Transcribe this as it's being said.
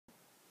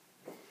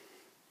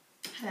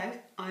Hello,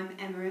 I'm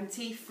Emma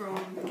MT from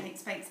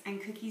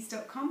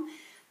cakesbakesandcookies.com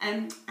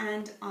and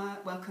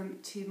welcome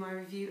to my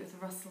review of the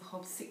Russell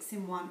Hobbs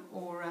 6-in-1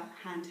 Aura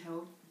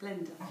handheld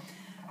blender.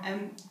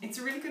 It's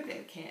a really good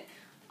bit of kit.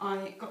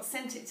 I got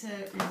sent it to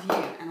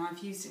review and I've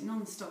used it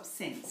non-stop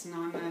since, and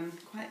I'm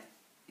quite,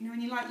 you know,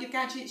 when you like your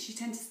gadgets you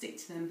tend to stick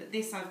to them, but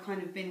this I've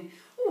kind of been,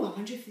 oh, I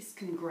wonder if this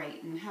can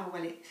grate and how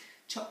well it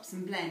chops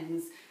and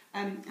blends,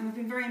 and I've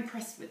been very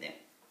impressed with it.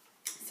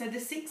 So the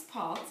 6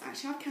 parts,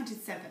 actually I've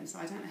counted 7, so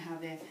I don't know how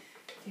they're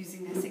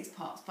using their 6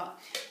 parts, but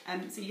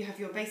so you have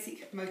your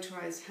basic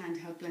motorised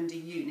handheld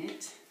blender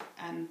unit,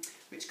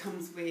 which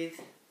comes with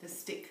the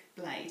stick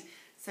blade.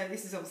 So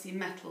this is obviously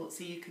metal,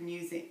 so you can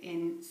use it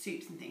in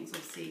soups and things.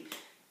 Obviously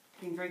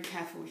being very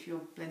careful if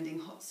you're blending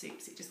hot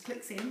soups, it just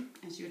clicks in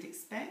as you would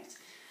expect.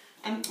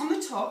 On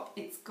the top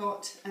it's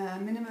got a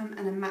minimum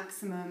and a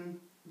maximum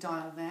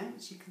dial there,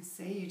 which you can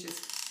see. You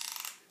just,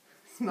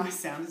 nice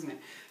sound, isn't it?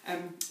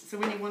 So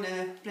when you want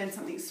to blend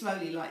something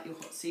slowly like your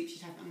hot soups,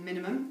 you'd have a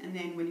minimum, and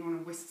then when you want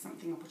to whisk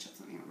something up or chop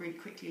something up really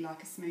quickly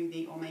like a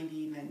smoothie or maybe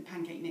even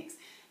pancake mix,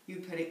 you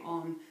put it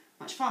on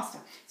much faster.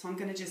 So I'm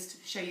going to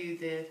just show you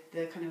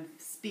the kind of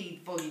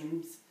speed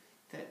volumes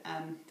that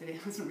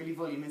it's not really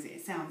volume as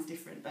it sounds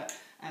different, but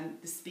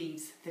the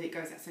speeds that it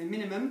goes at. So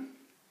minimum,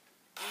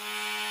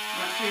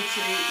 right through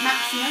to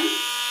maximum.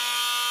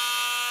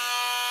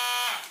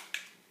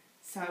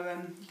 So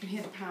you can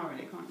hear the power in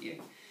it, can't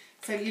you?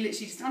 So you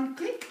literally just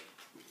unclick,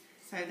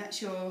 so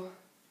that's your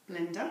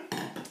blender.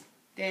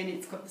 Then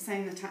it's got the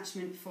same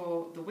attachment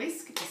for the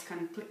whisk, it just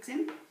kind of clicks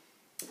in.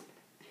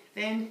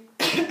 Then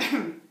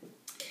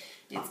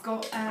it's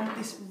got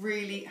this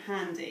really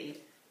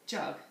handy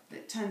jug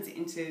that turns it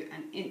into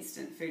an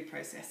instant food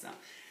processor.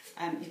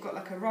 You've got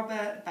like a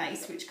rubber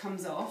base which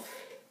comes off,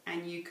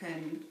 and you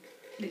can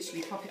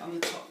literally pop it on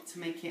the top to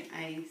make it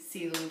a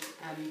sealed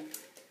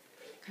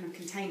kind of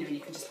container, and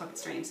you can just pop it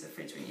straight into the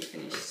fridge when you've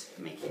finished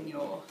making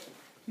your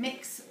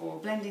mix or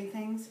blending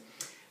things.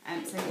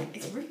 So yeah,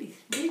 it's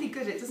really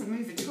good. It doesn't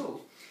move at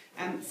all.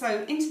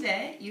 So into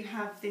there you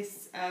have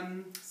this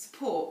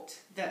support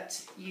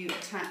that you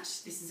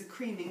attach. This is a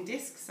creaming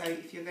disc, so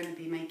if you're going to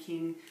be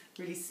making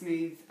really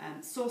smooth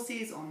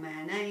sauces or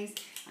mayonnaise,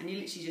 and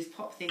you literally just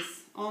pop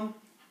this on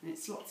and it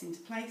slots into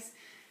place,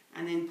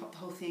 and then pop the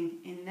whole thing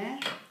in there.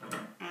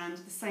 And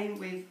the same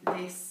with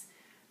this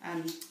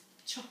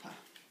chopper,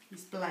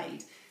 this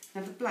blade.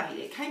 Now the blade,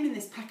 it came in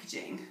this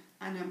packaging,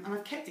 and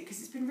I've kept it because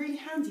it's been really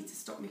handy to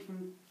stop me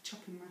from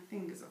chopping my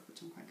fingers off,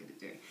 which I'm quite good at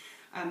doing.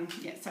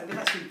 Yeah, so but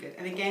that's really good.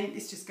 And again,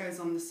 this just goes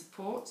on the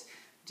support.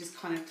 Just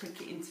kind of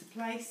click it into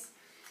place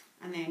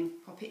and then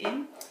pop it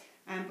in.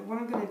 But what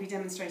I'm going to be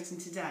demonstrating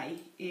today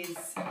is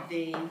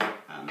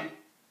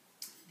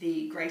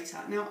the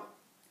grater. Now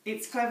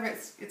it's clever.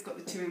 It's got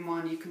the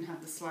 2-in-1. You can have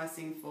the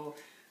slicing for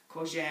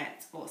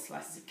courgette or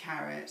slices of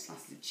carrot,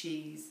 slices of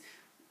cheese,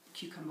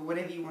 cucumber,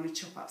 whatever you want to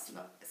chop up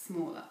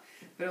smaller.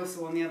 But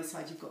also on the other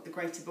side you've got the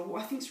grater. But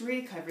what I think is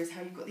really clever is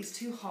how you've got these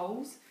 2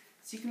 holes,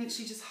 so you can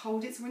literally just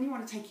hold it, so when you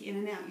want to take it in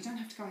and out you don't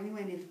have to go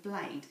anywhere near the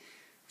blade,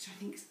 which I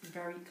think is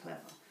very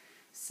clever.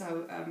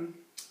 So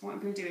what I'm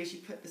going to do is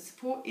you put the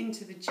support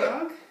into the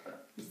jug.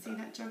 You see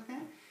that jug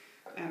there?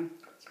 You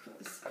put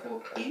the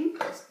support in,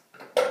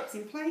 it's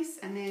in place,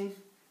 and then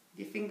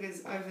your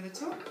fingers over the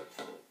top.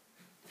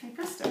 Hey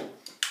presto. So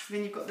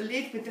then you've got the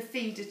lid with the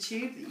feeder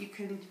tube that you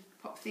can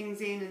pop things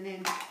in and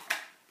then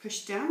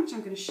push down, which I'm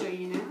going to show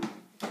you now.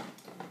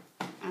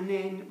 And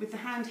then with the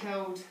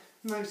handheld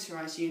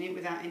motorised unit,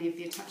 without any of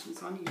the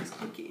attachments on, you just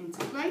click it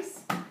into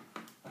place.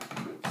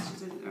 Oops, just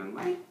did it the wrong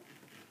way.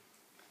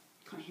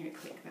 Can't hear it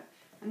click, but.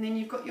 And then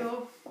you've got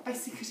your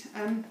basic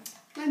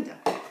blender.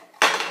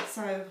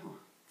 So,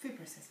 food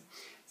processor.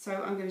 So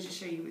I'm going to just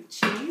show you with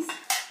cheese.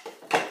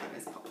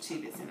 Let's pop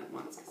 2 bits in at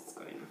once because it's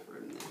got enough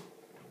room there.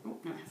 Oh,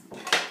 no, it hasn't.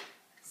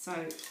 So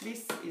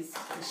this is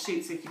the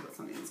chute, so if you've got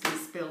something that's going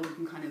to spill, you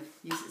can kind of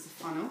use it as a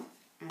funnel.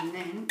 And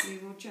then we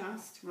will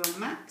just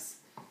max.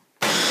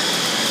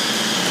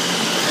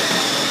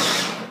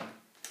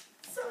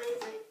 So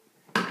easy.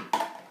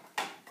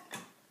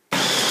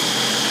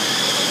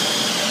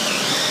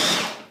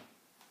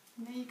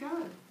 And there you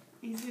go.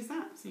 Easy as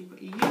that. So you've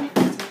got your unit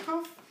to take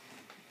off.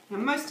 Now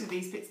most of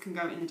these bits can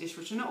go in the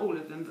dishwasher, not all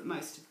of them, but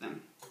most of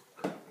them.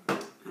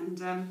 And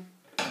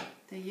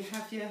there you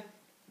have your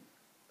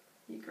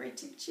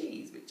grated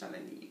cheese, which I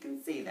don't think you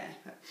can see there,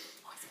 but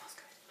oh, it smells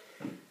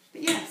good.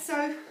 But yeah, so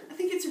I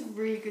think it's a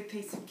really good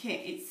piece of kit.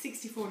 It's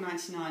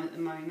 $64.99 at the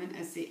moment,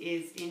 as it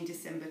is in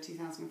December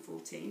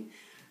 2014.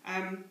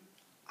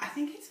 I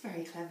think it's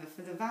very clever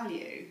for the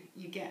value.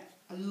 You get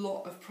a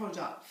lot of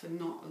product for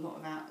not a lot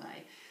of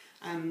outlay.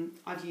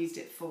 I've used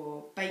it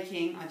for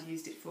baking, I've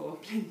used it for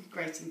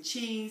grating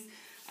cheese,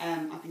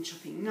 I've been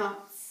chopping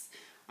nuts.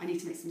 I need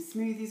to make some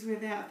smoothies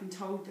with it. I've been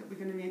told that we're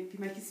going to be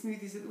making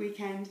smoothies at the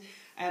weekend.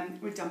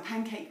 We've done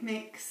pancake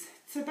mix.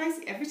 So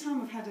basically every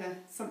time I've had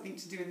something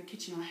to do in the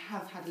kitchen, I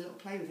have had a little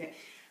play with it.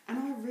 And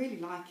I really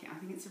like it. I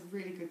think it's a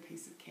really good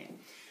piece of kit.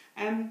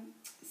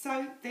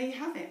 So there you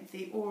have it,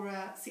 the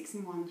Aura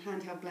 6-in-1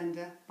 handheld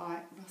blender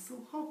by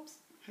Russell Hobbs.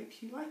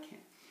 Hope you like it.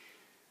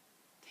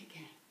 Take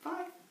care.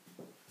 Bye.